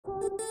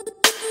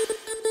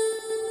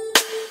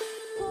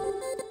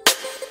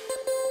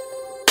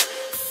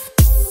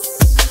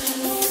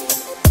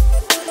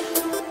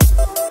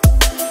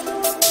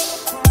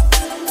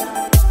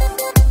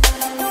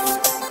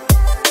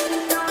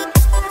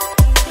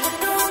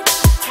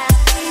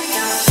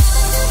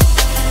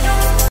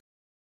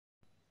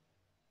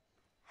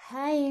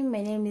Hi,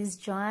 my name is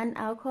Joanne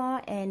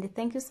Alco and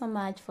thank you so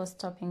much for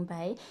stopping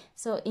by.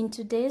 So in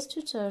today's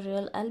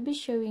tutorial, I'll be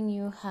showing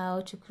you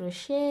how to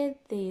crochet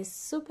this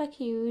super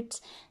cute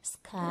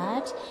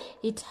skirt.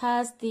 It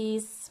has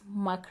this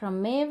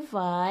macrame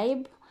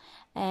vibe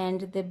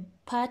and the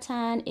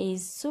pattern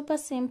is super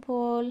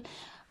simple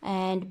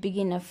and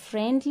beginner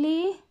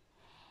friendly.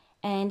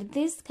 And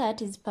this skirt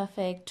is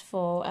perfect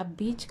for a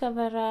beach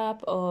cover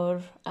up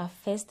or a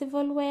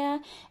festival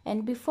wear.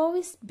 And before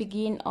we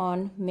begin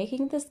on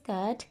making the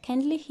skirt,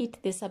 kindly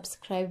hit the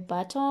subscribe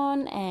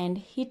button and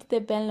hit the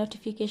bell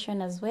notification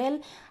as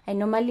well. I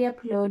normally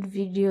upload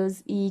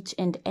videos each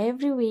and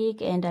every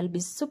week, and I'll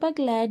be super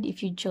glad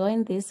if you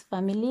join this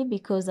family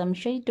because I'm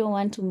sure you don't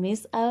want to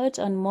miss out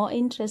on more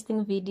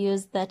interesting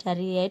videos that are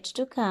yet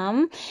to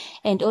come.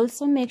 And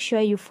also make sure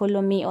you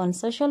follow me on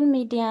social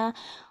media.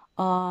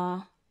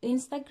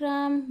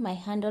 Instagram, my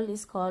handle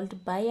is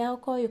called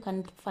Bayauko. You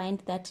can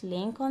find that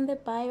link on the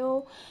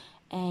bio.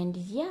 And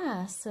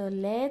yeah, so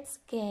let's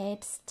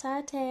get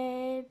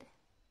started.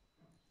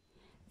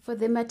 For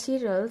the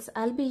materials,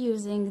 I'll be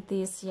using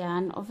this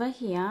yarn over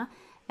here,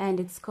 and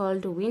it's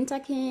called Winter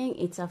King.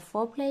 It's a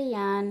 4-ply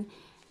yarn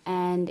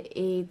and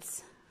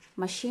it's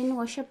machine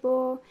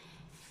washable.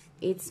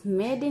 It's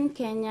made in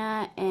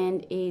Kenya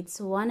and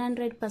it's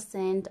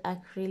 100%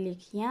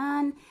 acrylic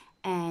yarn,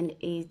 and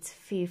it's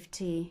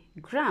 50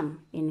 grams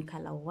in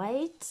color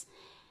white.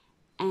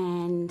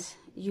 And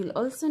you'll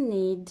also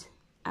need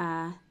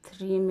a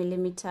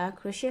 3mm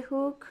crochet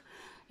hook.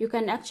 You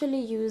can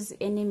actually use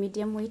any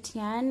medium weight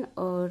yarn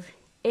or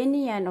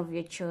any yarn of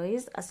your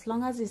choice, as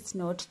long as it's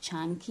not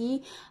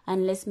chunky,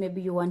 unless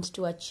maybe you want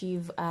to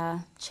achieve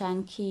a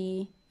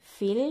chunky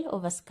feel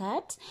of a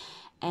skirt.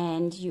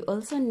 And you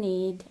also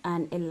need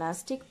an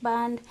elastic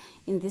band.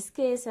 In this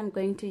case, I'm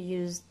going to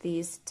use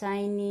this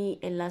tiny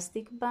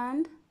elastic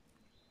band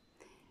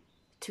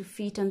to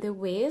fit on the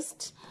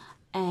waist.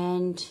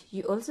 And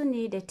you also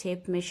need a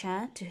tape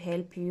measure to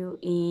help you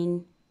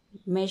in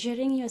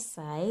measuring your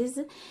size.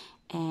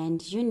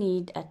 And you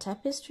need a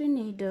tapestry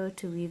needle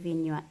to weave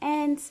in your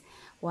ends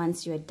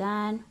once you're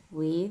done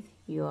with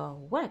your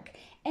work.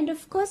 And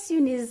of course, you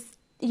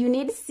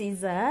need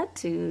scissors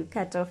to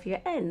cut off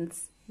your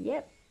ends.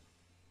 Yep.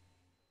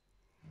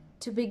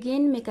 To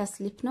begin, make a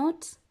slip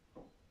knot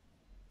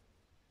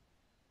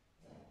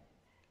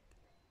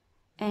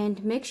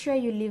and make sure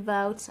you leave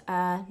out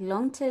a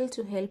long tail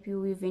to help you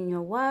weave in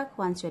your work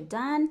once you're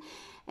done.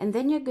 And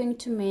then you're going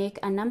to make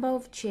a number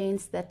of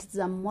chains that is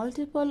a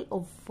multiple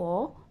of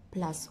 4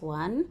 plus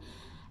 1.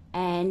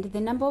 And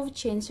the number of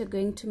chains you're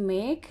going to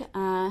make,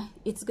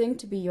 it's going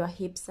to be your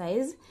hip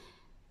size.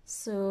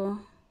 So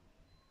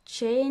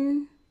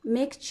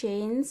make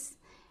chains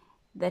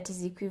that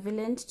is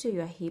equivalent to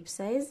your hip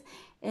size,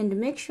 and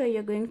make sure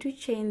you're going to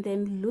chain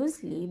them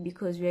loosely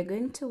because we are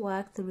going to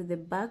work through the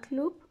back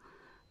loop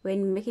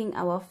when making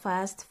our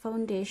first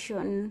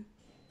foundation,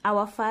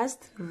 our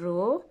first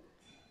row.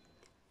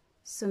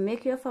 So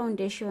make your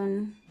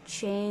foundation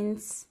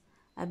chains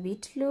a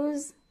bit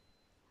loose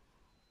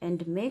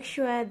and make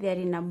sure they're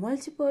in a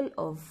multiple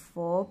of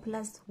 4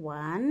 plus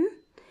 1.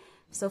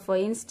 So for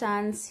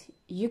instance,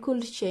 you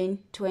could chain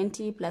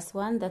 20 plus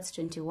 1, that's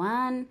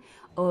 21,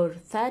 or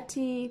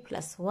 30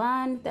 plus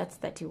 1, that's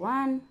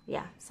 31.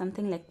 Yeah,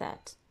 something like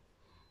that.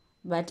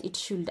 But it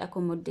should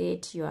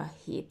accommodate your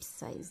hip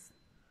size.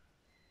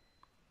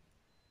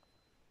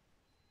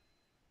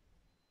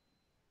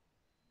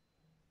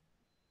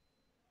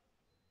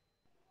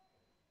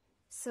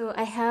 So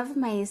I have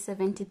my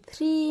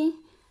 73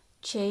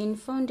 chain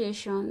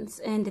foundations,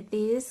 and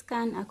this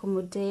can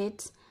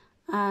accommodate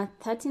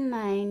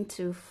 39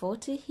 to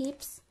 40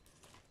 hips.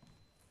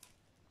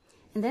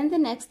 And then the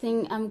next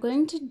thing I'm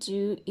going to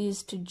do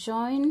is to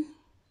join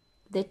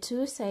the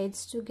two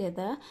sides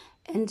together,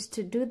 and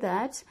to do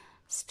that,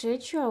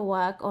 stretch your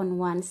work on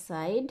one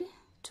side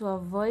to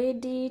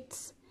avoid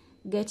it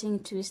getting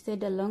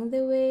twisted along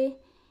the way.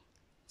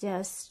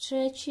 Just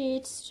stretch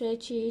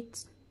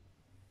it,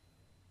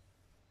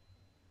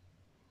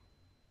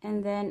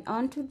 and then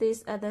onto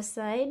this other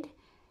side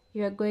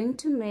you are going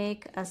to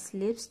make a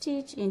slip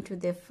stitch into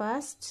the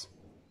first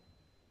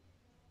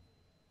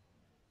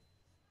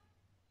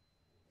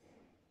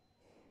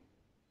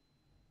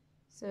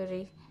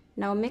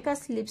now make a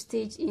slip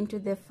stitch into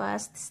the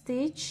first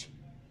stitch,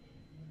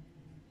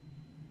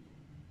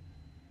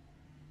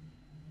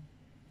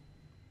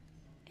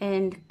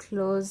 and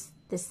close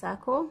the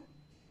circle.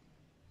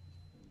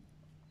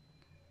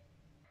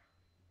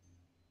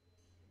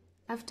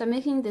 After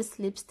making the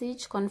slip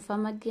stitch,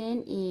 confirm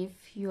again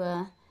if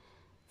your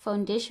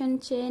foundation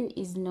chain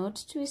is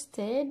not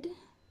twisted.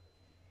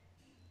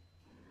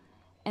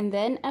 And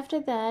then after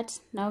that,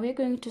 now we're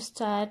going to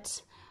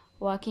start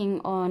working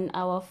on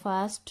our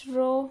first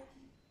row.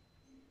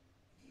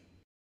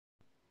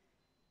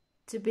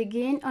 To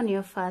begin on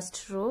your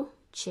first row,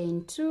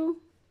 chain 2,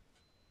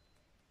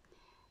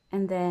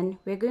 and then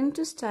we're going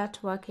to start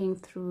working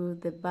through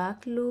the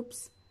back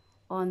loops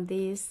on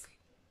these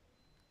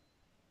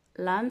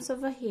lumps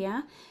over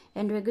here,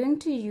 and we're going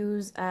to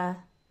use a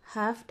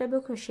half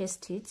double crochet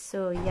stitch.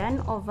 So yarn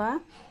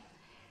over,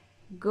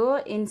 go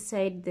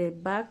inside the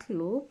back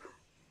loop,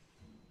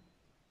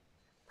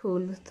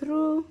 pull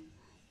through.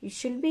 You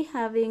should be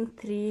having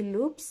 3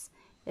 loops,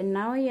 and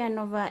now yarn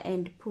over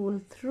and pull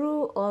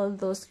through all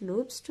those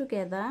loops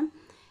together.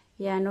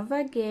 Yarn over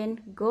again,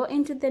 go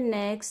into the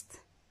next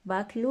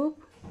back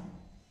loop,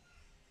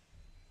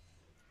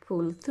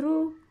 pull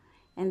through,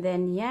 and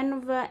then yarn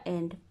over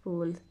and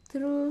pull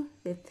through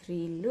the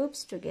 3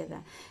 loops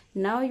together.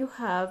 Now you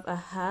have a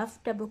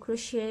half double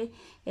crochet,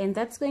 and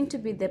that's going to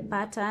be the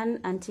pattern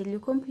until you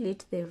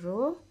complete the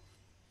row,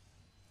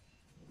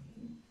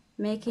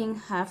 making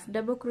half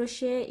double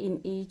crochet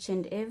in each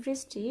and every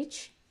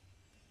stitch.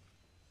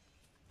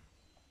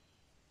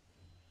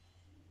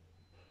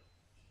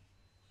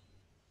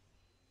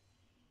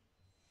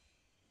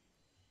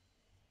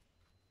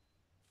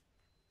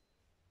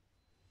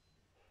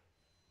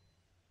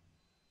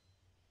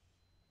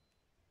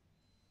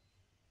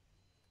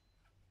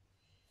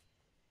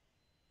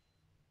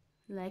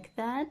 Like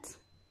that.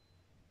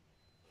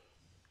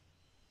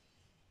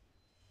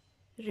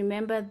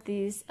 Remember,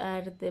 these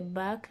are the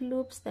back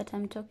loops that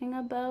I'm talking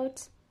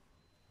about.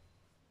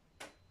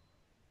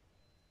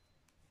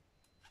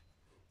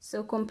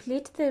 So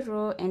complete the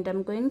row, and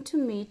I'm going to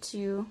meet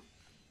you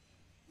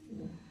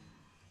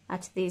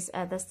at this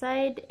other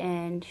side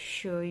and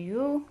show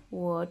you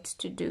what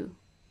to do.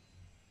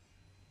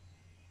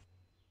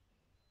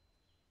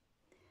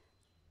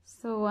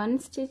 So 1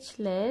 stitch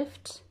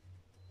left,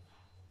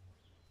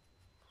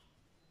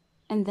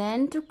 and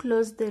then to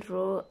close the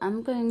row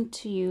I'm going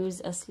to use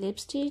a slip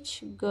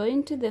stitch. Go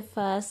into the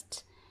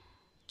first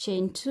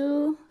chain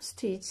 2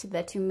 stitch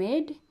that you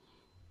made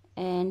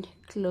and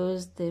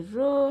close the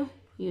row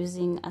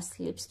using a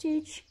slip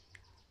stitch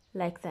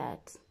like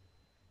that.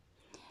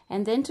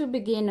 And then to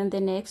begin on the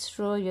next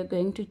row, you're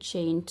going to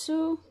chain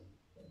 2.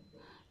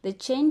 The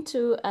chain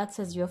 2 acts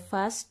as your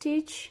first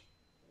stitch,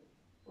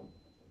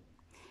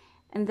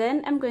 and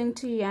then I'm going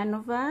to yarn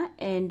over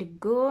and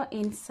go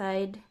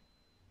inside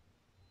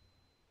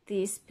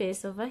this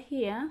space over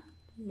here.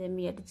 Let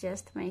me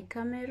adjust my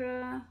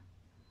camera.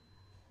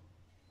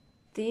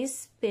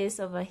 This space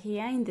over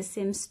here in the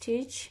same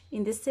stitch,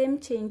 in the same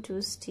chain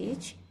 2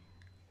 stitch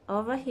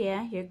over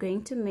here, you're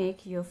going to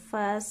make your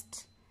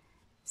first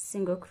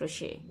single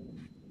crochet.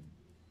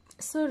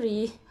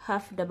 Sorry,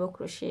 half double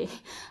crochet.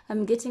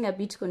 I'm getting a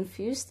bit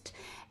confused.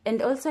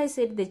 And also I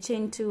said the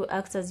chain 2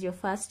 acts as your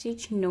first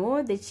stitch.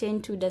 No, the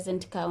chain 2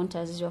 doesn't count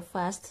as your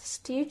first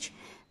stitch.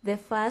 The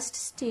first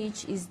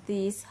stitch is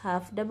this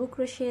half double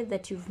crochet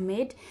that you've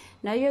made.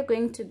 Now you're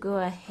going to go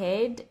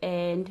ahead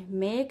and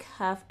make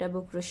half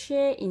double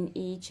crochet in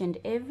each and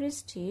every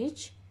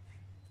stitch.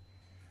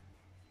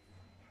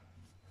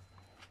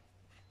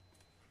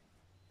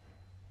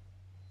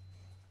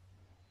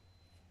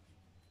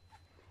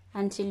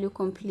 Until you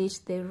complete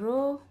the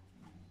row.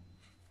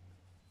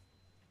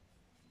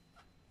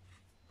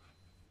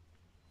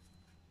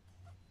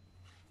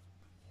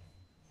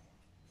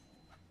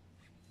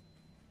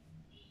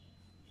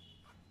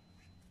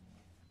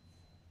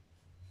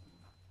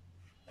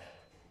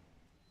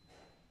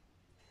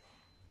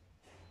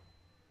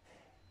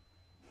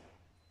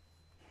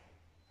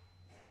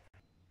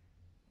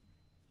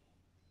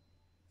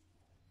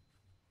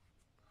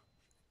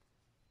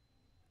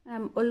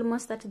 I'm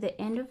almost at the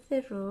end of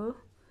the row.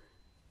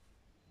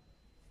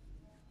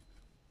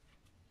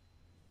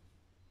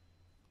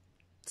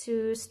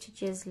 Two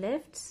stitches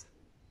left,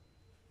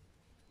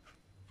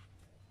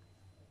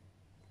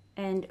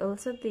 and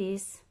also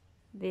this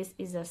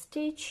is a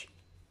stitch.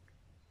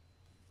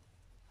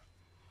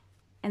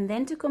 And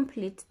then to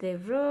complete the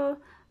row,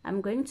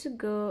 I'm going to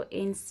go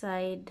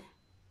inside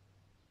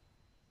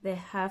the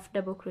half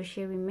double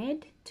crochet we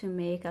made to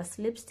make a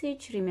slip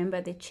stitch. Remember,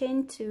 the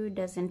chain 2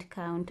 doesn't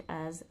count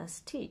as a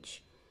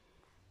stitch,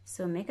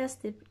 so make a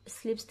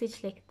slip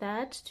stitch like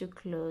that to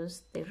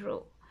close the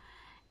row.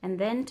 And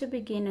then to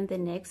begin on the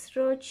next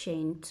row,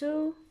 chain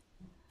 2.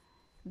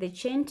 The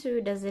chain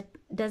 2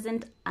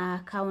 doesn't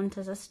count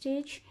as a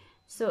stitch,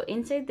 so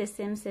inside the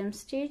same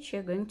stitch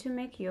you're going to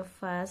make your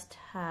first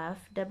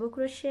half double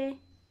crochet,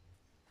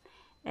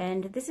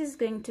 and this is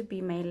going to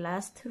be my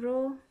last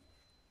row.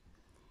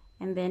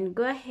 And then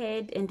go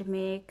ahead and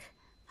make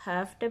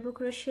half double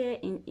crochet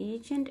in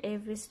each and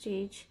every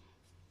stitch,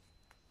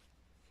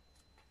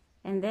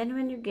 and then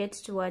when you get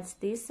towards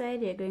this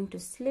side you're going to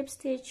slip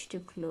stitch to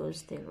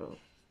close the row.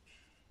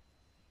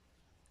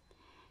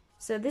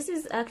 So this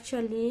is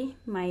actually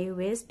my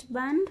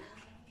waistband,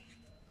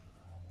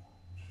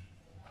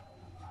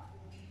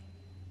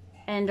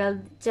 and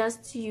I'll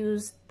just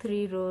use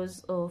 3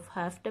 rows of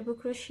half double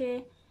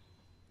crochet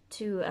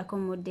to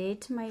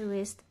accommodate my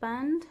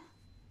waistband.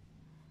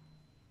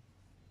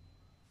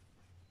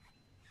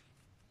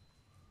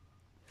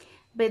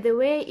 By the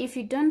way, if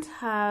you don't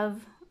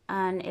have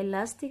an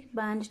elastic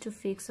band to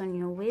fix on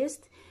your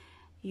waist,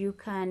 you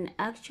can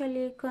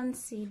actually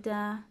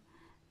consider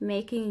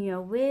making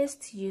your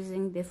waist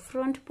using the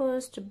front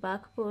post,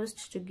 back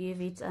post to give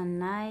it a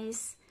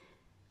nice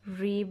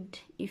ribbed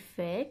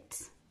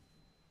effect.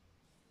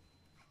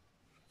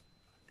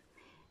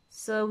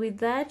 So with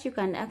that, you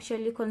can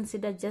actually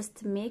consider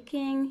just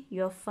making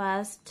your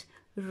first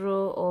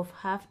row of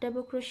half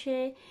double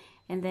crochet,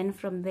 and then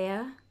from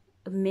there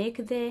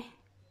make the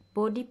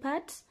body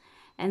parts,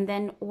 and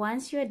then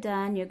once you're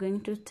done, you're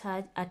going to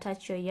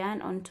attach your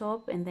yarn on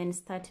top and then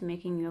start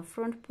making your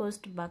front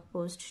post, back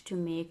post to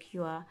make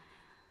your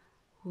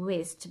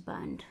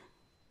waistband.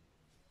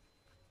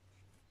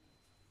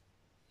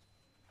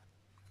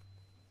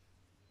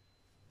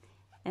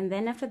 And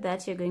then after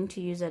that, you're going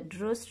to use a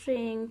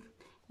drawstring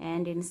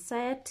and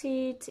insert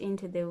it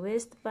into the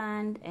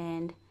waistband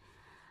and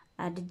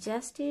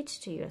adjust it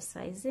to your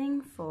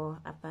sizing for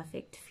a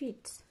perfect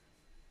fit.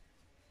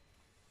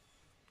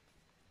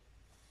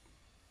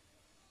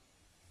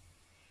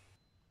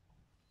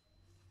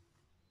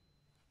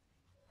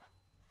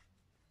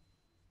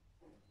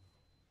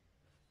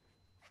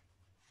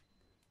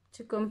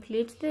 To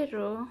complete the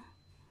row,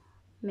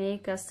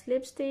 make a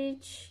slip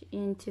stitch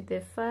into the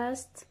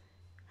first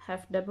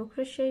half double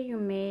crochet you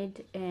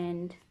made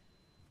and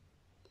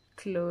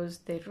close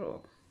the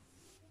row.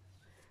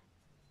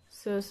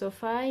 So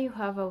far you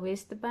have a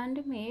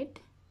waistband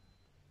made.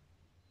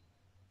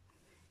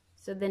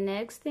 So the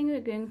next thing we're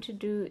going to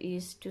do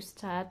is to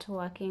start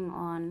working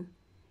on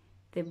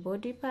the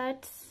body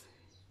parts.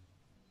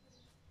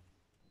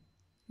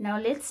 Now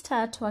let's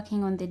start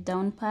working on the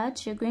down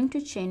part. You're going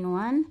to chain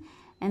 1,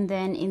 and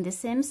then in the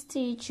same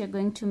stitch you're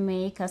going to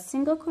make a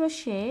single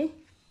crochet,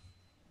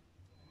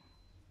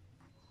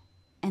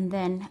 and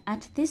then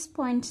at this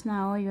point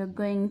now you're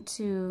going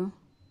to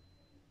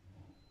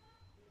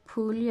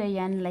pull your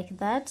yarn like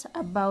that,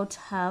 about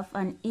half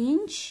an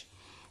inch,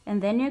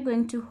 and then you're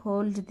going to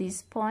hold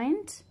this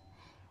point,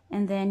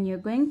 and then you're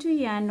going to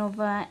yarn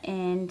over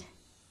and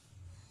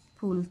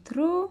pull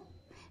through.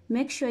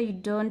 Make sure you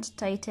don't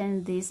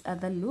tighten this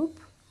other loop,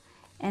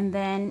 and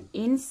then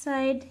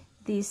inside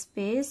this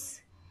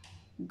space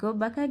go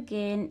back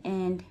again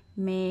and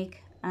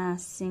make a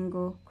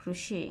single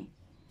crochet,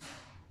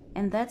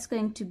 and that's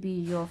going to be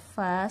your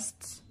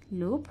first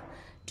loop.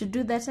 To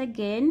do that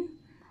again,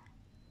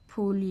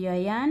 pull your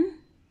yarn.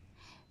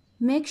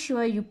 Make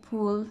sure you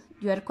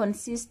are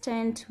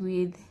consistent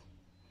with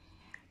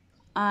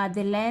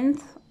the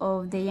length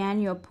of the yarn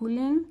you're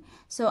pulling.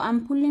 So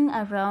I'm pulling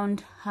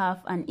around half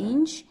an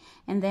inch,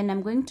 and then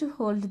I'm going to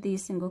hold the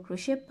single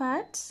crochet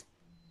part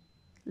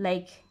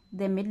like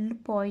the middle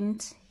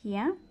point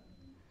here,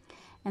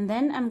 and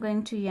then I'm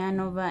going to yarn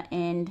over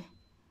and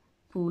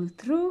pull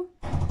through,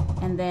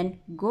 and then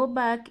go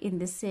back in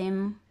the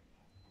same,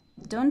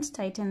 don't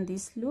tighten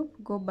this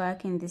loop, go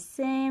back in the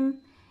same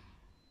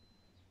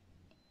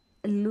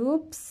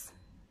loops,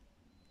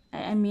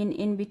 I mean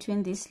in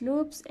between these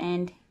loops,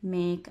 and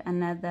make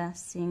another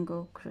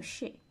single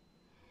crochet.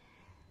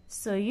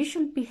 So you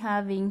should be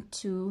having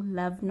 2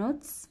 love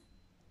knots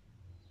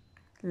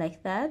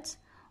like that,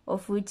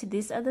 of which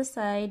this other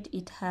side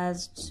it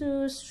has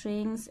 2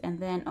 strings, and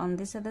then on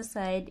this other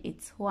side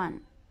it's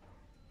 1.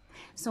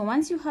 So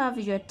once you have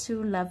your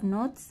 2 love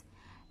knots,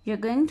 you're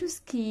going to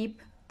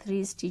skip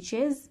 3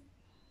 stitches,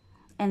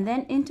 and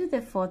then into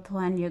the 4th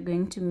one you're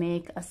going to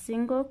make a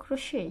single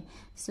crochet.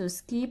 So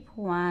skip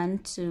 1,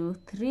 2,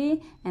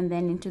 3, and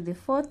then into the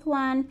 4th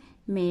one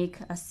make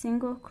a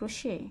single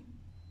crochet,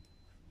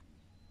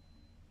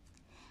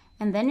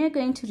 and then you're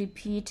going to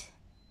repeat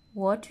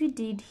what we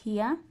did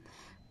here.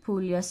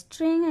 Pull your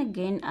string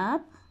again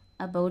up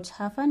about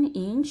half an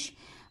inch,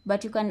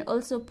 but you can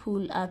also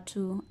pull up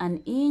to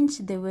an inch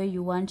the way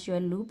you want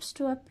your loops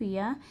to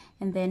appear,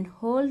 and then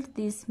hold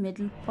this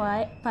middle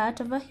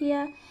part over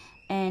here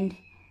and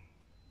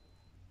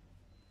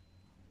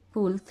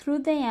pull through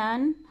the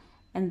yarn,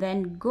 and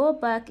then go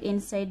back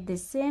inside the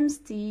same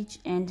stitch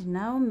and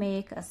now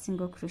make a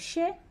single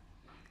crochet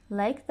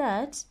like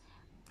that.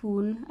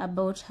 Pull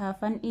about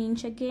half an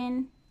inch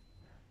again,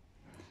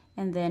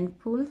 and then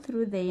pull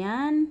through the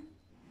yarn,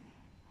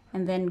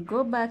 and then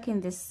go back in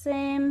the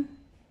same,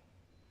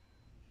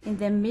 in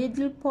the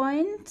middle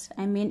point,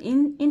 I mean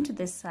into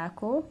the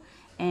circle,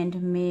 and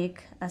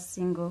make a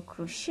single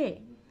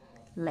crochet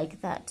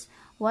like that.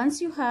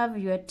 Once you have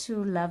your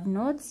 2 love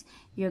knots,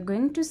 you're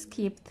going to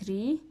skip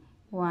 3,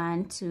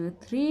 1, 2,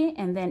 3,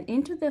 and then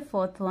into the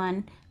 4th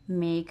one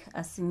make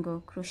a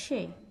single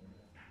crochet.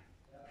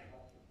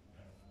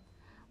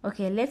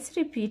 Okay, let's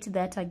repeat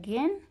that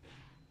again.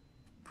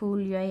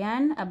 Pull your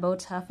yarn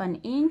about half an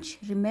inch.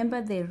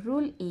 Remember, the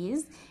rule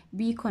is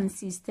be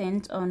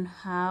consistent on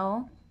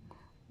how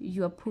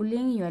you're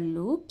pulling your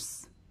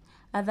loops,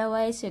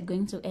 otherwise you're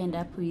going to end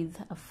up with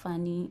a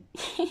funny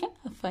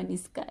a funny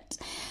skirt.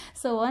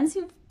 So once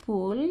you've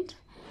pulled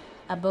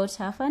about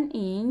half an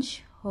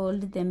inch,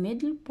 hold the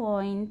middle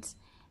point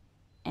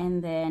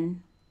and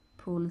then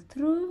pull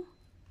through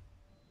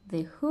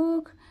the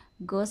hook,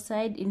 go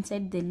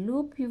inside the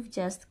loop you've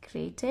just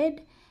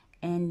created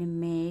and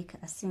make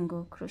a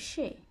single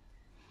crochet.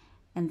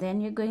 And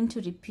then you're going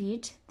to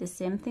repeat the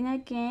same thing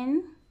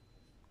again.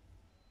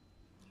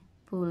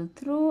 Pull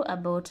through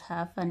about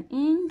half an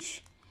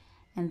inch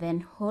and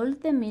then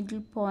hold the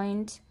middle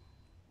point,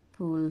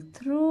 pull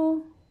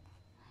through,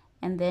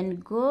 and then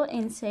go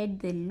inside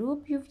the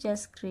loop you've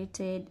just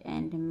created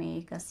and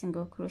make a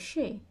single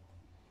crochet.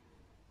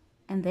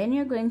 And then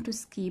you're going to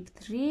skip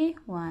 3,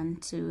 1,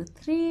 2,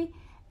 3,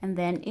 and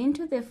then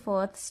into the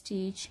 4th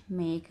stitch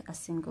make a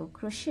single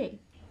crochet.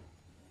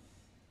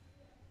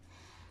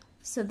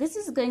 So this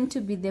is going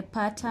to be the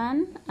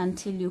pattern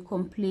until you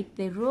complete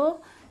the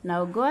row.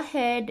 Now go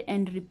ahead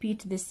and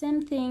repeat the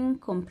same thing,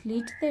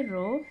 complete the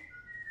row,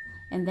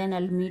 and then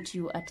I'll meet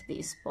you at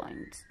this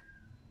point.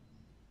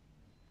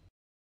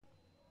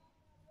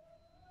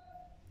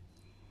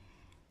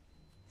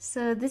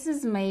 So this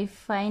is my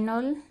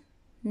final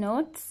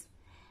knots,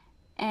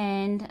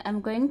 and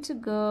I'm going to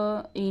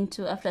go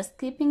into, after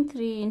skipping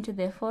 3 into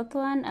the 4th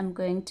one, I'm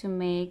going to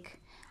make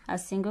a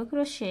single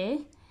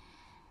crochet.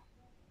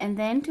 And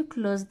then to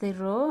close the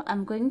row,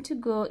 I'm going to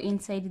go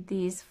inside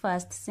this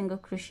first single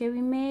crochet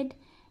we made,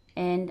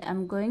 and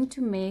I'm going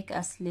to make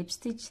a slip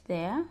stitch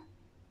there.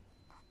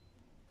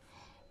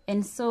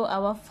 And so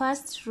our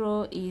first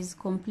row is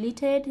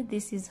completed.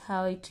 This is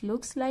how it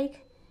looks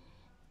like.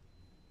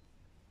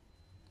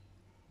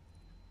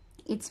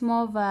 It's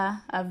more of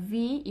a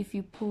V if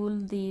you pull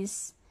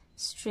these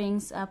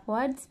strings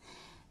upwards.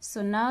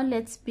 So now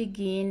let's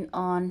begin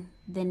on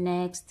the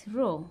next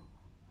row.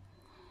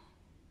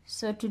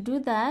 So to do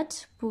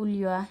that, pull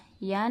your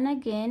yarn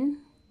again,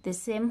 the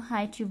same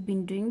height you've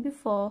been doing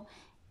before,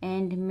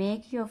 and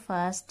make your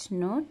first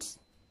knot.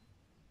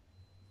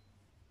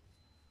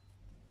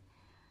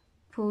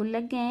 Pull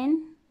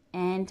again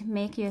and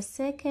make your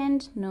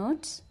second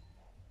knot.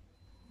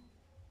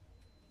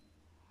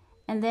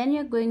 And then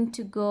you're going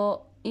to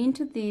go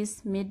into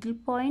this middle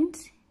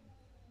point,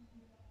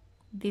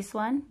 this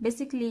one.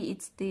 Basically,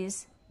 it's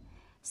this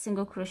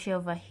single crochet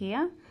over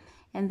here.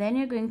 And then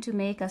you're going to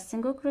make a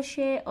single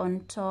crochet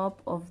on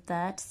top of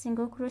that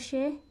single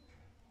crochet,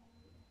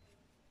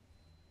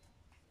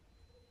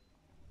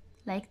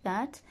 like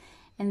that,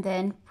 and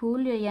then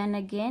pull your yarn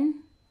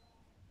again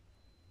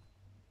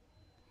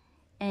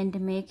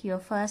and make your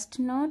first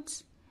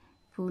knot,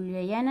 pull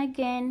your yarn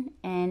again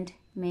and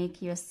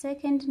make your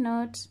second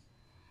knot,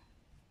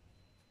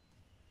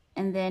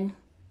 and then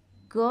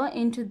go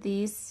into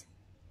this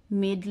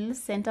middle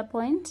center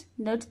point,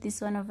 not this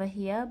one over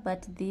here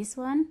but this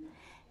one,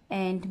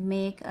 and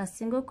make a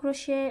single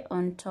crochet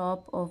on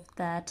top of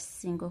that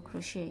single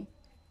crochet.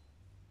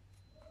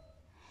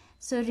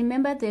 So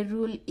remember, the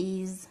rule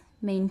is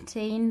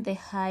maintain the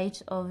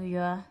height of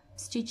your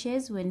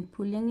stitches when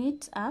pulling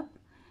it up.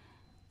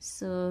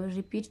 So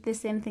repeat the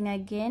same thing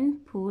again,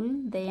 pull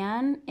the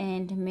yarn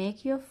and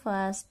make your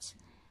first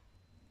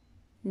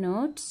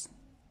knot,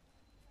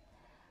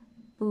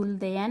 pull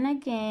the yarn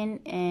again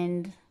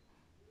and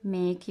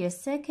make your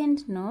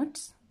second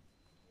knot,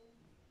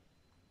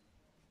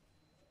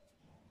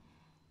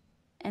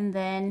 and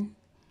then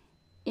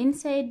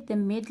inside the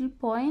middle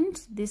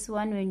point, this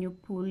one, when you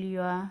pull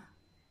your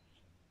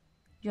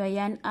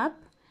yarn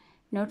up,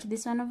 not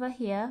this one over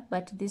here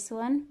but this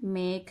one,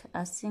 make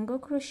a single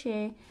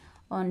crochet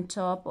on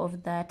top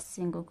of that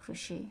single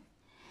crochet.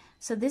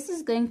 So this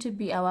is going to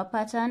be our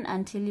pattern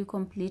until you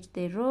complete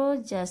the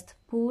row. Just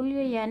pull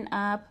your yarn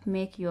up,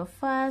 make your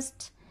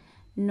first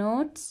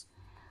knot,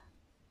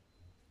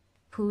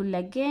 pull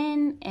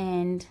again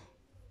and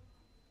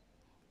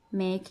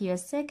make your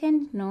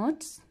second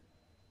knot,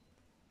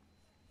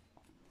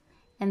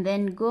 and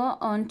then go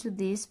on to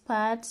this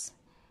part,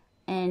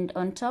 and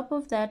on top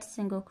of that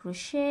single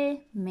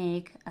crochet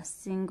make a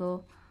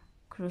single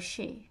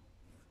crochet.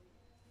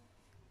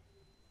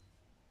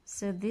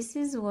 So this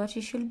is what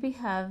you should be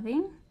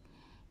having.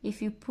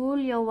 If you pull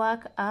your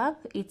work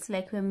up, it's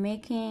like we're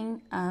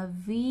making a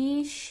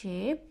V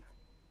shape.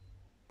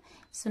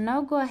 So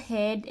now go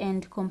ahead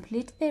and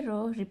complete the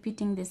row,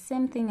 repeating the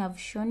same thing I've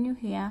shown you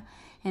here,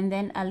 and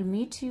then I'll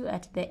meet you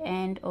at the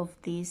end of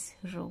this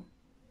row.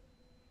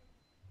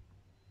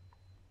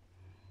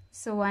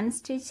 So one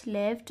stitch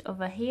left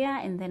over here,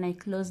 and then I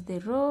close the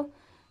row.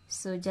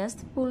 So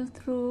just pull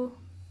through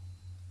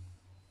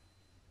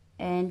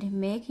and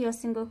make your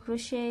single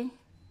crochet,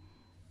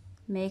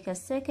 make a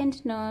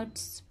second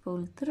knot,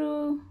 pull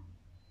through,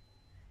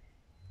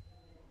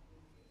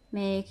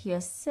 make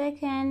your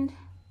second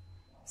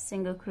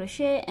single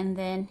crochet, and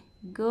then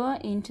go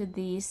into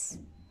this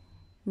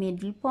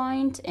middle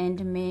point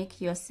and make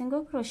your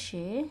single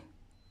crochet,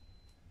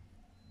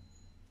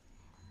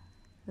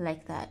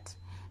 like that.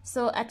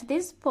 So at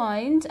this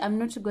point, I'm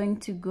not going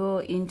to go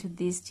into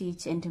this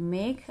stitch and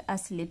make a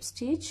slip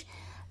stitch.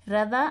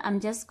 Rather,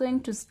 I'm just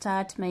going to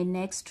start my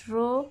next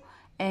row,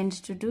 and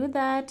to do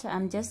that,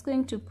 I'm just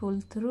going to pull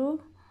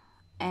through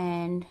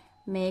and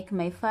make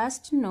my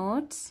first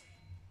knot,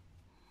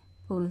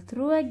 pull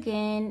through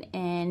again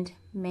and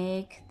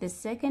make the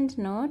second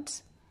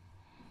knot,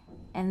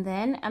 and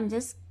then I'm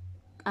just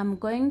I'm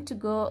going to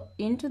go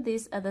into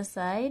this other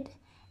side,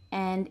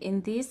 and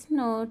in this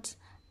knot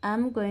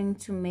I'm going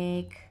to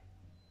make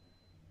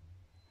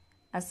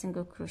a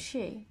single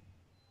crochet.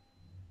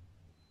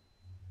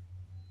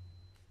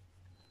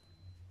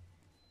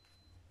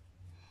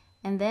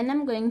 And then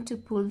I'm going to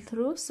pull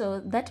through, so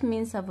that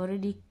means I've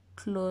already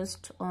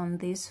closed on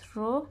this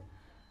row.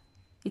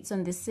 It's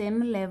on the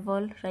same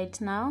level right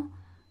now,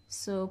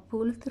 so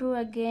pull through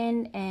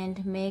again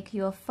and make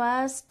your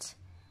first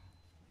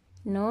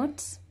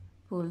knot,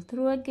 pull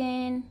through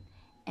again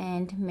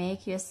and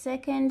make your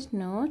second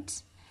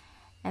knot,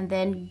 and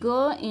then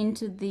go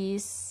into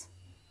this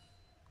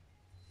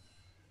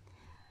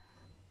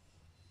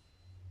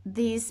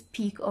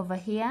peak over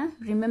here.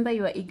 Remember,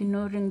 you are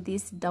ignoring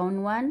this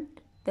downward,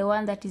 the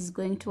one that is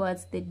going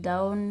towards the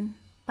down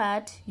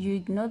part. You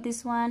ignore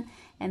this one,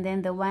 and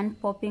then the one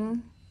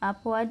popping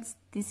upwards,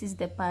 this is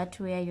the part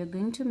where you're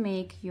going to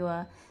make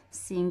your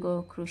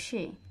single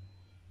crochet.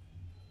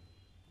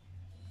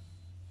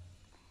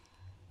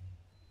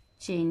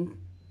 Chain,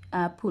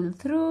 pull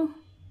through,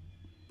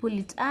 pull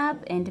it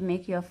up and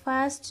make your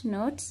first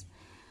knot,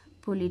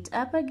 pull it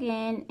up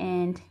again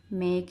and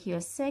make your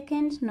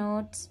second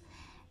knot,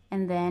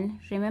 and then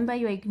remember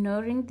you're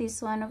ignoring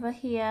this one over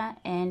here,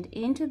 and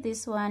into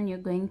this one you're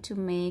going to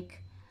make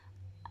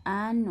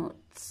a knot,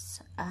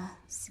 a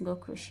single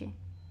crochet.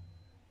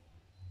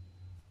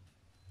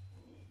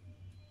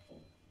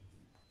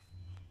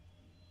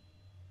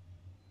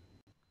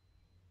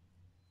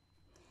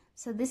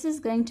 So this is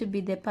going to be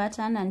the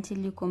pattern until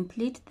you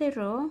complete the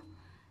row,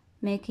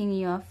 making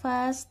your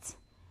first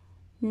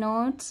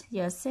knot,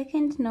 your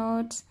second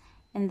knot,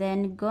 and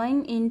then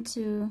going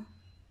into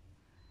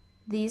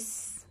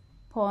this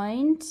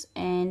point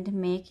and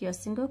make your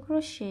single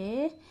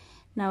crochet.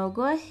 Now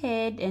go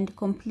ahead and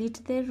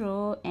complete the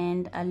row,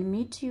 and I'll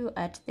meet you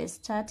at the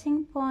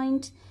starting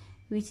point,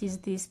 which is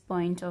this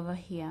point over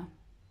here.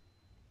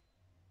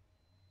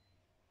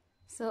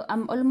 So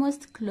I'm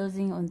almost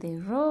closing on the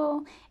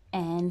row,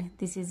 and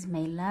this is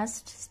my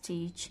last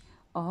stitch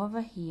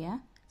over here.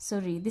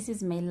 Sorry, this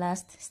is my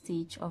last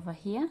stitch over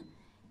here.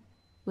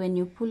 When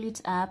you pull it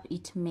up,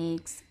 it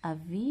makes a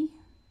V.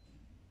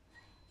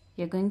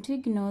 You're going to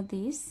ignore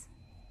this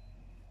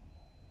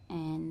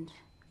and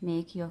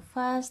make your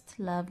first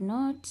love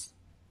knot,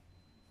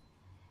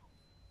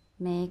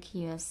 make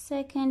your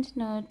second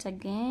knot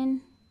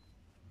again,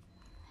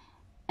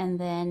 and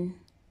then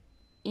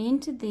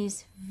into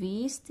this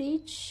V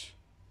stitch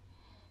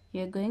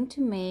you're going to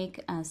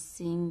make a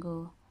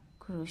single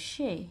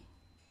crochet.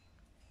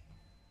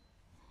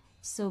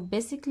 So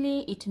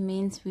basically it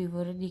means we've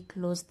already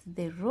closed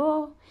the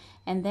row,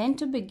 and then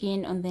to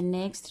begin on the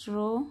next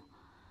row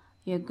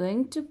you're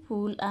going to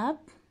pull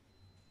up,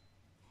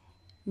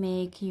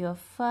 make your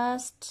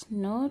first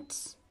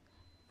knot,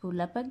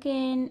 pull up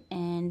again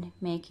and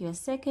make your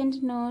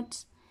second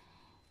knot,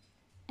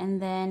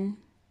 and then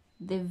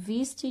the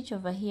V stitch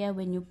over here,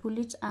 when you pull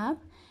it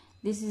up,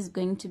 this is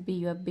going to be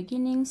your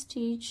beginning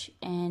stitch,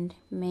 and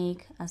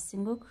make a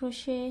single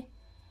crochet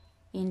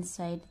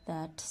inside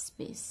that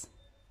space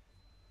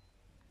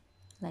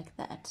like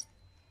that.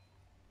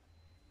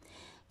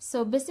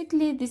 So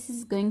basically this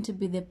is going to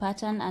be the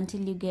pattern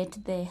until you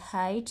get the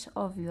height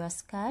of your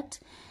skirt.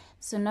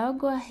 So now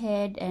go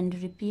ahead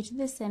and repeat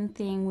the same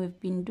thing we've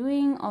been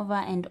doing over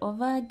and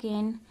over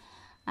again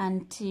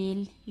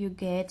until you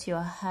get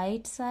your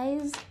height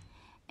size.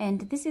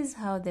 And this is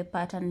how the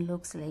pattern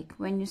looks like.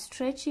 When you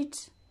stretch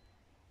it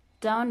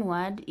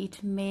downward,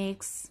 it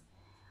makes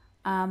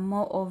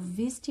more of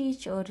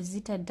V-stitch, or is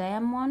it a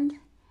diamond?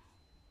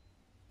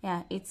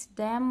 Yeah, it's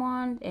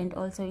diamond, and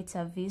also it's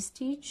a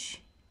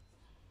V-stitch.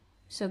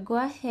 So go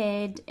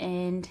ahead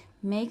and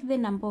make the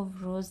number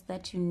of rows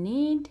that you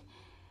need,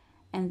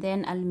 and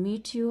then I'll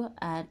meet you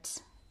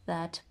at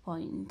that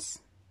point.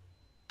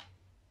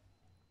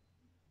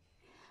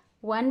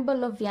 One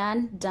ball of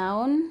yarn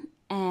down,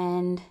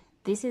 and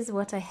this is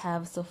what I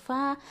have so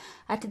far.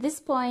 At this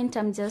point,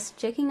 I'm just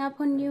checking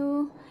up on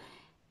you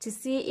to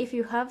see if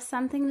you have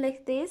something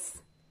like this.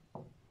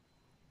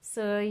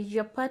 So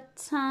your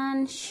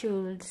pattern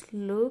should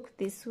look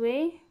this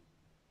way.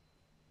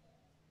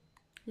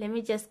 Let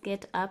me just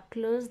get up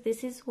close.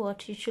 This is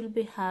what you should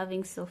be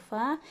having so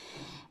far.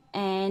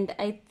 And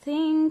I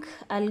think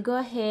I'll go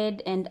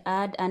ahead and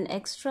add an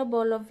extra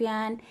ball of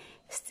yarn,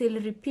 still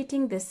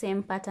repeating the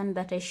same pattern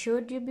that I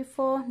showed you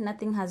before.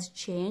 Nothing has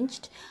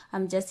changed.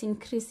 I'm just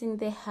increasing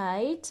the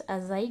height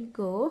as I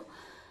go.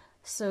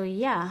 So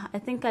yeah, I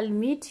think I'll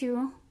meet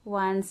you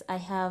once I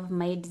have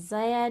my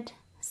desired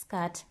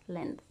skirt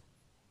length.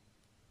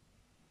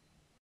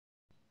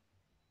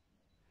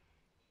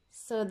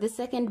 So the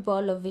second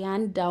ball of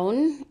yarn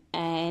down,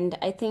 and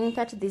I think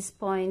at this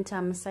point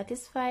I'm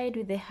satisfied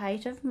with the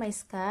height of my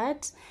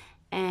skirt,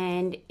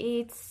 and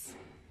it's,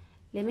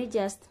 let me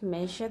just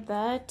measure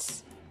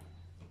that.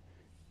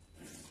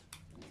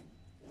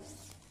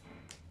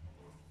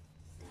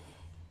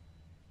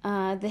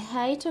 The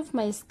height of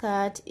my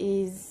skirt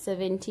is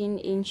 17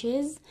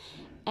 inches,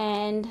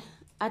 and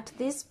at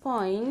this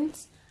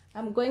point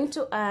I'm going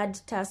to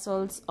add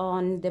tassels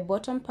on the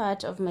bottom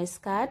part of my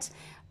skirt,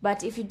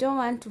 but if you don't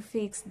want to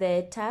fix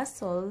the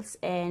tassels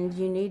and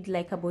you need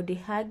like a body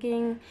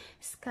hugging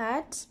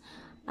skirt,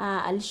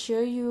 I'll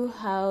show you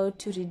how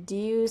to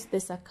reduce the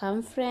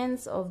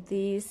circumference of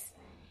this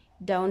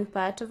down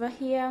part over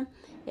here.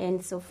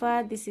 And so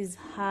far, this is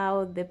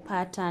how the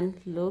pattern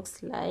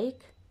looks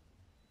like.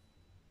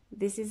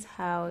 This is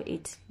how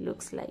it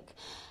looks like.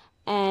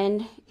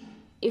 And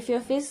if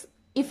you're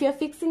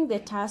fixing the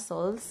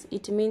tassels,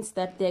 it means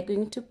that they're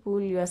going to pull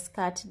your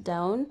skirt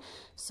down,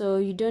 so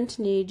you don't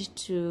need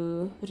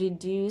to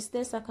reduce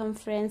the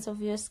circumference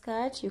of your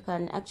skirt. You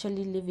can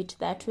actually leave it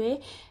that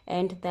way,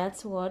 and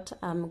that's what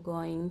I'm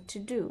going to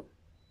do.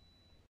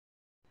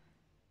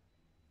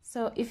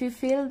 So if you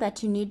feel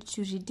that you need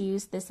to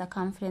reduce the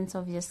circumference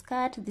of your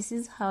skirt, this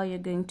is how you're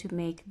going to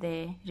make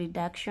the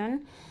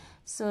reduction.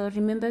 So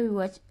remember, we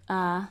were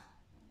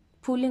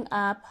pulling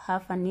up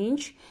half an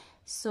inch.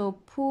 So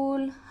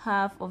pull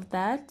half of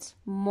that,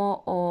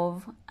 more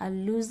of a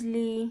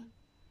loosely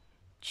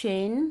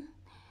chain.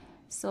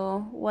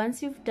 So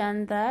once you've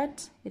done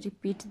that,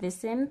 repeat the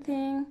same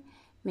thing.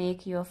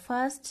 Make your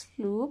first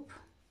loop,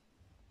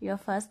 your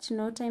first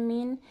knot I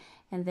mean,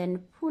 and then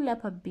pull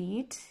up a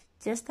bit,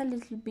 just a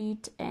little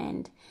bit,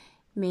 and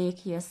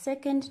make your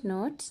second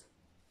knot,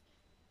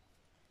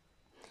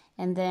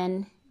 and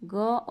then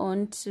go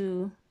on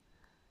to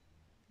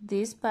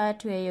this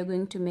part where you're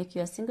going to make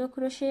your single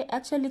crochet.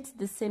 Actually, it's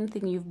the same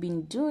thing you've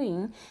been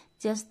doing,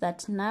 just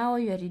that now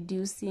you're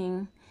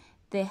reducing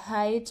the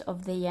height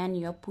of the yarn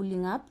you're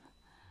pulling up.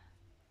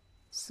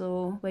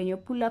 So when you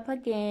pull up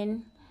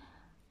again,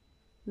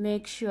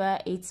 make sure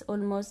it's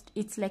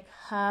like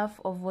half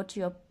of what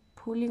you're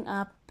pulling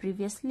up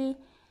previously,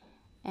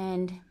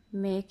 and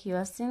make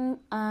your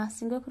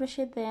single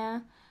crochet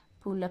there,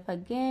 pull up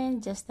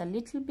again just a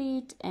little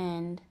bit,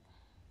 and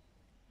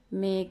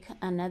make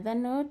another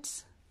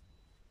knot,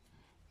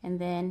 and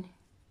then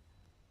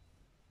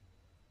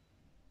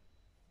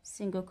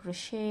single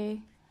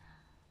crochet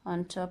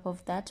on top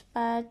of that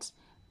part,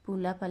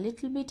 pull up a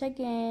little bit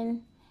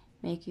again,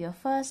 make your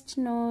first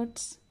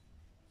knot,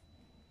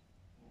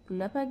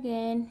 pull up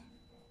again,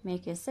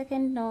 make your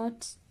second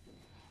knot,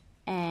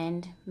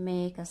 and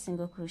make a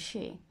single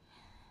crochet.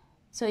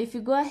 So if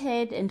you go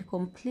ahead and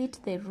complete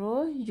the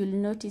row, you'll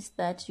notice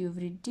that you've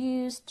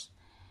reduced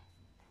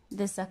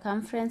the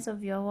circumference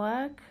of your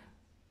work.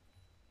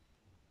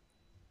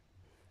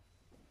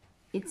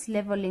 It's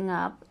leveling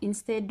up.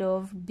 Instead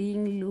of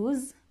being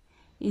loose,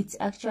 it's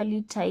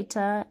actually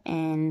tighter,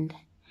 and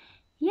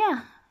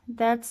yeah,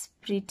 that's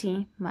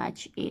pretty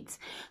much it.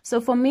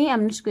 So for me,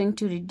 I'm not going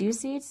to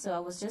reduce it, so I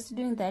was just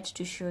doing that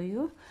to show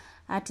you.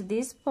 At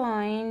this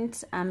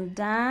point, I'm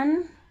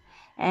done,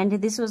 and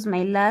this was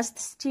my last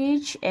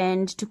stitch.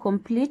 And to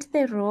complete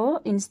the row,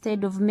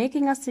 instead of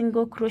making a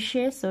single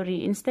crochet,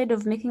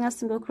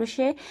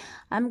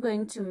 I'm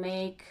going to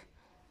make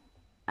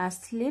a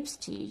slip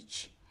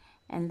stitch,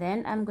 and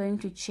then I'm going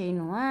to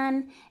chain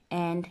one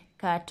and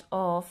cut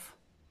off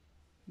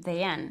the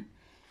yarn.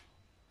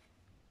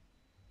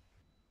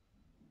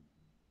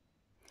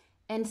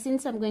 And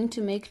since I'm going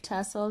to make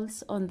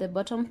tassels on the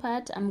bottom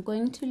part, I'm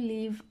going to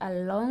leave a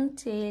long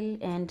tail,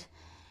 and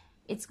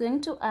it's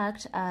going to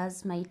act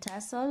as my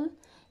tassel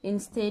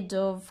instead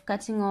of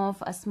cutting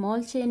off a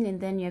small chain, and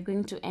then you're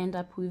going to end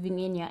up weaving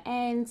in your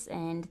ends,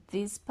 and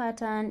this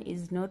pattern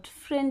is not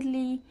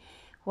friendly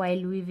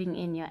while weaving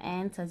in your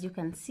ends, as you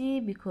can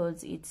see,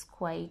 because it's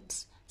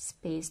quite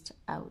spaced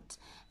out.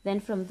 Then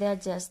from there,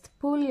 just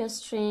pull your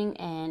string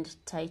and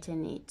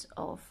tighten it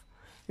off.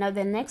 Now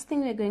the next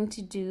thing we're going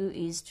to do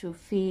is to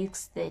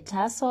fix the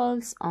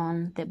tassels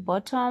on the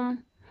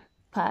bottom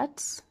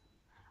parts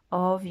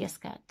of your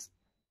skirt.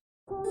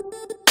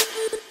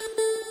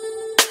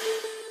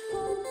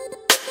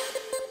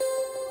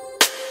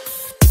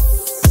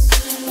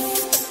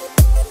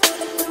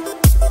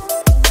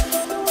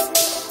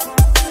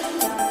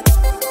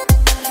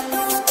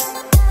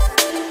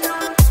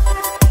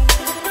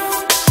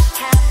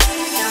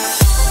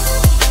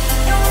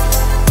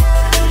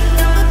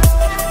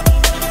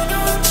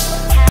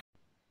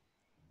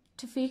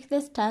 To fix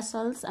the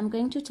tassels, I'm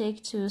going to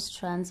take 2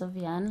 strands of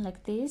yarn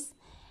like this,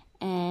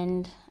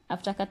 and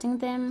after cutting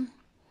them,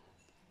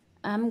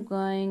 I'm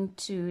going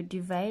to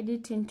divide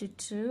it into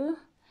 2,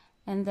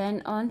 and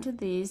then onto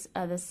this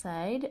other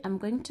side, I'm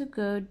going to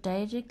go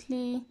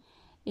directly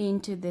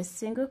into the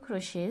single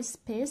crochet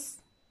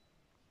space.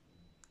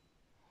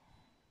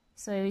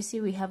 So you see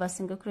we have a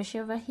single crochet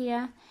over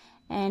here,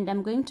 and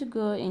I'm going to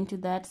go into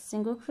that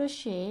single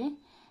crochet,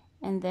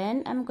 and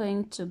then I'm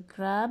going to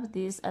grab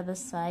this other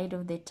side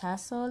of the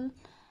tassel,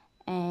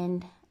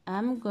 and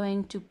I'm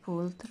going to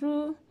pull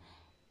through.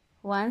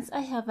 Once I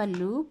have a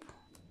loop,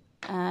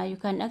 you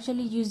can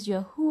actually use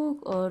your hook,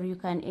 or you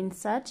can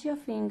insert your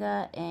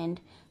finger and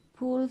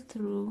pull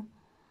through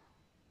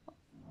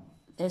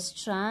the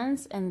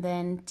strands and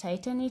then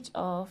tighten it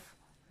off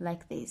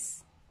like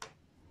this.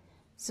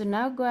 So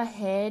now go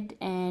ahead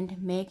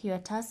and make your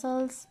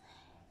tassels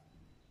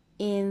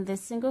in the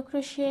single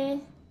crochet.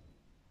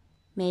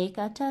 make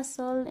a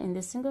tassel, in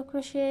the single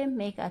crochet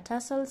make a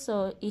tassel.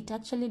 So it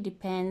actually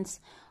depends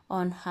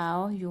on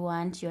how you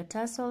want your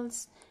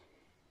tassels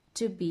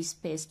to be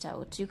spaced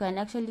out. You can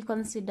actually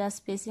consider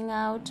spacing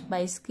out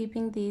by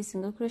skipping the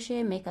single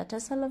crochet, make a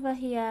tassel over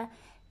here.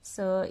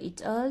 So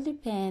it all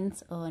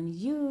depends on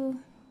you.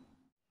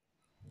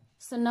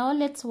 So now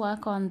let's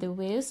work on the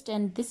waist,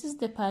 and this is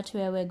the part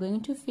where we're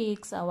going to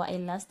fix our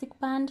elastic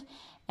band.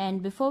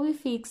 And before we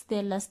fix the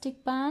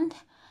elastic band,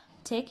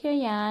 take your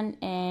yarn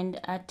and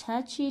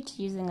attach it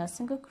using a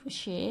single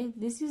crochet.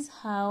 This is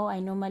how I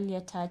normally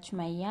attach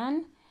my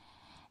yarn.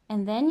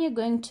 And then you're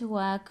going to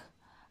work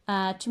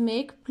to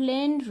make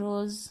plain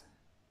row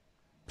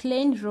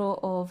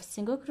of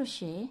single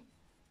crochet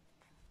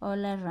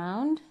all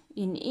around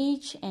in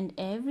each and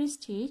every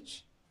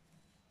stitch.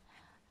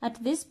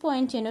 At this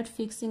point, you're not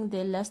fixing the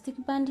elastic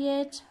band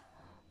yet.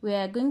 We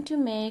are going to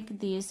make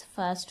this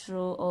first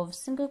row of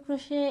single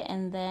crochet,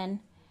 and then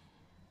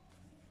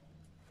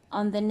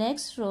on the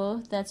next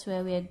row, that's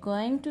where we are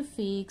going to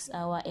fix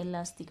our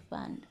elastic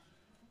band.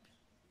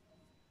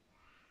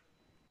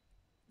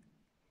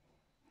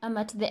 I'm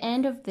at the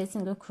end of the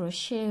single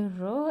crochet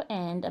row,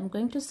 and I'm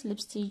going to slip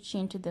stitch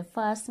into the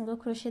first single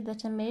crochet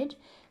that I made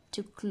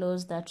to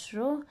close that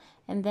row.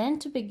 And then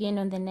to begin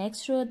on the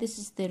next row, this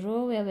is the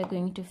row where we're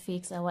going to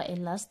fix our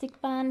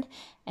elastic band,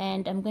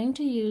 and I'm going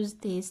to use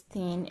this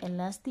thin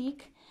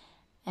elastic.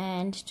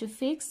 And to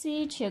fix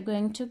it, you're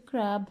going to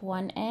grab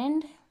one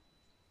end.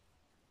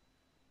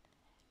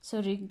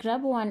 So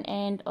grab one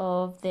end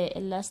of the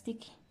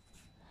elastic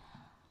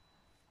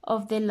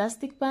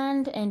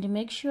band and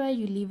make sure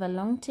you leave a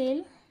long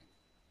tail.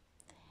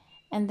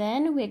 And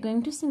then we're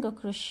going to single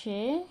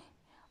crochet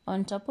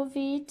on top of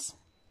it.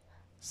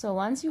 So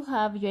once you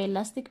have your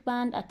elastic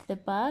band at the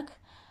back,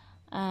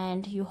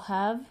 and you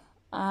have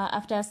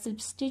after slip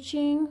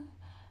stitching,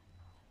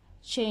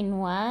 chain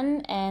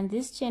one, and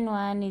this chain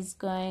one is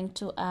going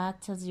to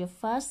act as your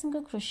first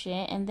single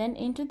crochet, and then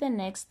into the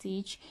next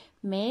stitch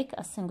make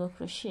a single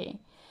crochet.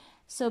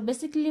 So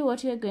basically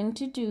what you're going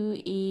to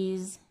do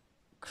is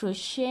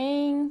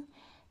crocheting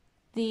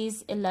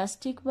this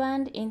elastic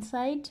band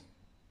inside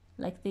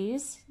like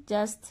this,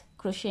 just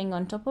crocheting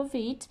on top of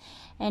it,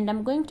 and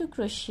I'm going to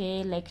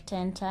crochet like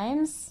 10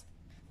 times,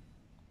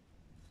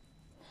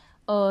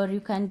 or you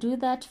can do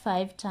that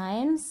 5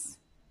 times.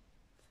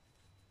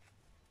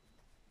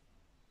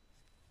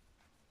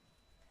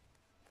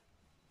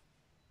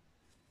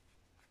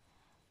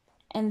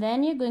 And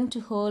then you're going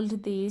to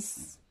hold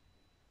this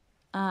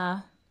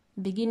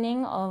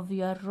beginning of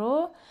your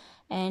row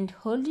and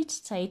hold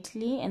it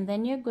tightly, and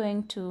then you're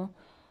going to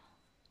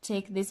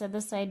take this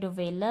other side of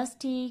the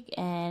elastic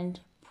and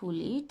pull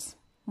it,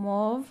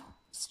 move,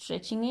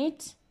 stretching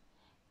it.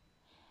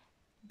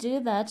 Do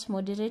that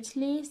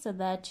moderately so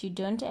that you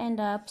don't end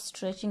up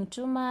stretching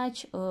too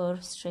much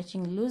or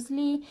stretching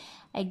loosely.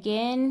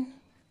 Again,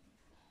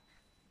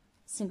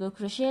 single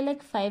crochet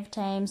like 5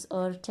 times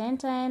or 10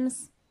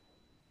 times.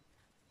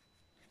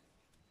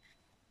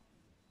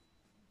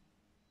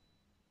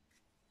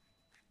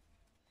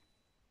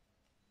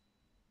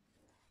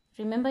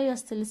 Remember, you're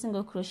still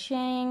single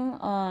crocheting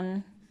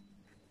on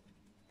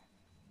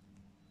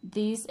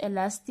this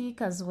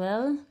elastic as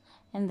well.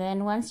 And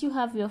then once you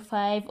have your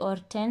 5 or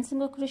 10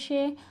 single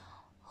crochet,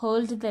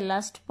 hold the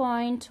last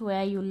point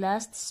where you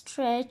last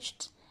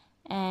stretched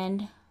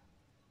and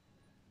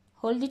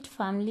hold it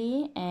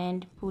firmly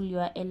and pull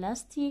your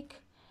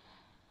elastic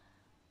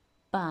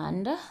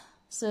band.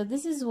 So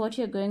this is what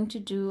you're going to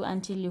do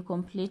until you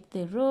complete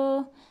the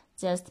row,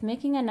 just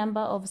making a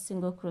number of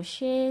single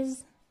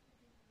crochets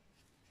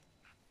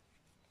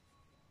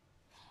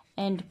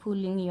and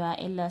pulling your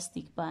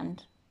elastic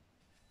band.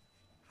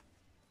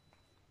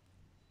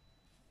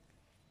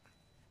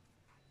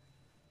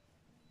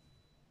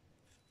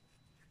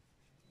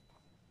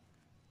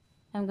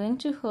 I'm going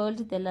to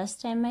hold the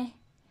last time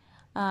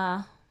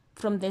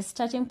from the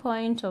starting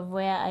point of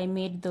where I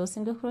made those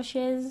single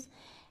crochets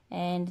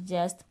and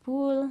just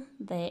pull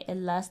the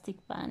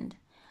elastic band.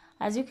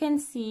 As you can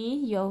see,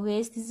 your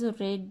waist is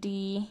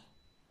already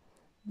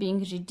being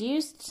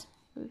reduced,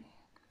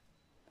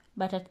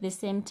 but at the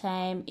same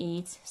time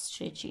it's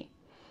stretchy.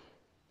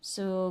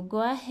 So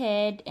go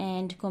ahead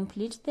and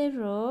complete the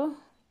row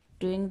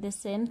doing the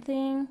same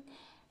thing,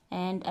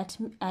 and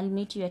I'll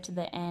meet you at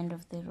the end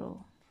of the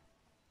row.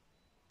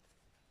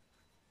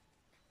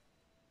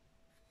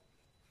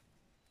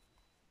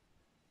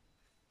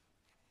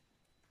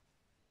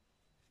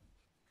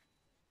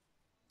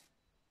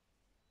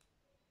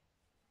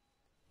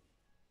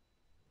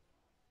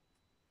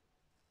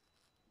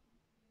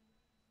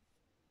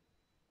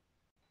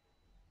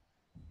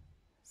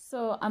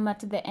 So I'm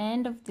at the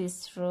end of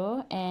this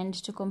row, and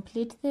to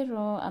complete the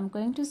row I'm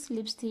going to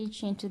slip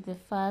stitch into the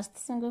first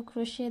single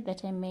crochet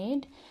that I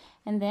made,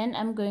 and then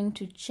I'm going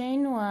to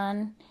chain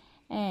one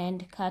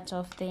and cut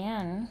off the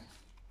yarn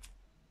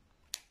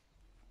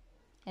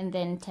and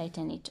then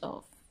tighten it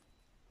off.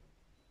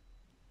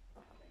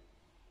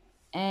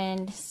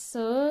 And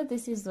so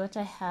this is what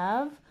I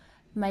have.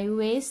 my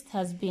waist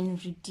has been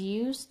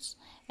reduced,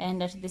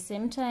 and at the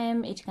same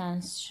time it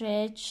can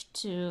stretch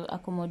to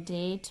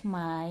accommodate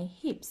my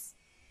hips.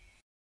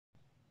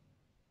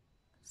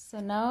 So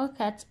now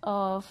cut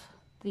off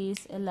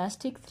this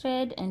elastic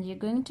thread, and you're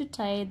going to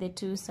tie the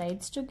two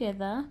sides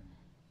together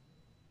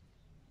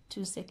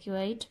to secure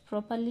it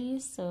properly.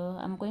 So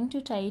I'm going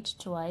to tie it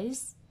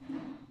twice,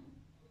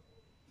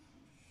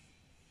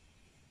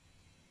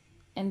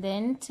 and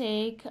then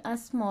take a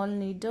small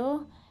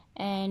needle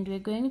and we're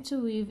going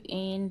to weave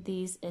in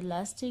this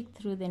elastic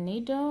through the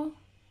needle.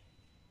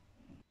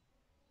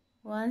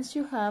 Once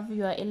you have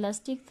your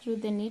elastic through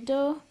the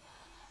needle,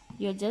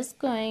 you're just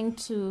going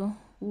to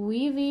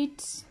weave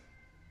it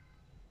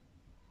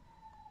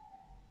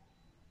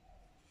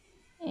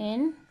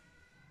in,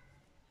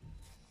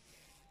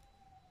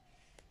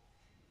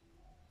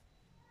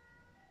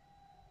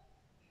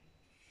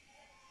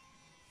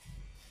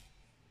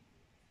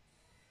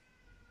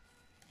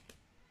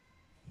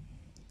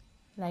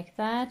 like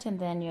that, and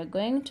then you're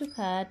going to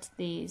cut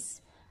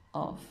this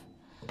off.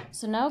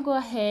 So now go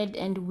ahead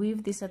and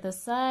weave this other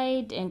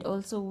side and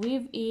also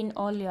weave in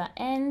all your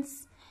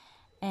ends,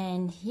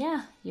 and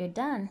yeah, you're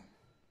done.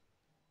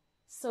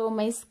 So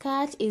my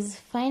skirt is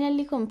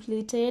finally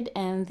completed,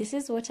 and this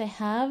is what I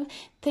have.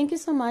 Thank you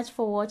so much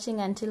for watching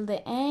until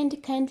the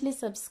end. Kindly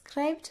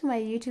subscribe to my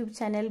YouTube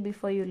channel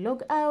before you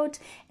log out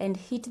and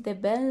hit the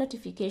bell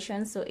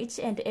notification, so each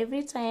and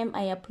every time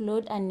I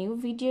upload a new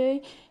video,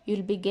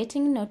 you'll be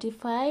getting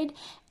notified.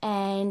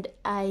 And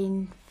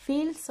I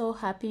feel so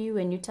happy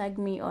when you tag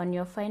me on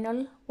your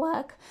final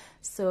work.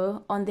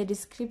 So on the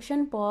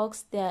description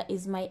box there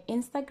is my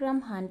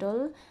Instagram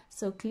handle,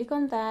 so click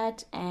on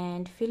that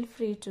and feel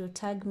free to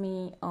tag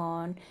me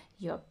on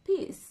your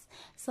piece.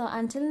 So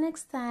until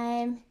next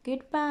time,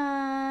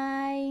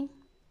 goodbye.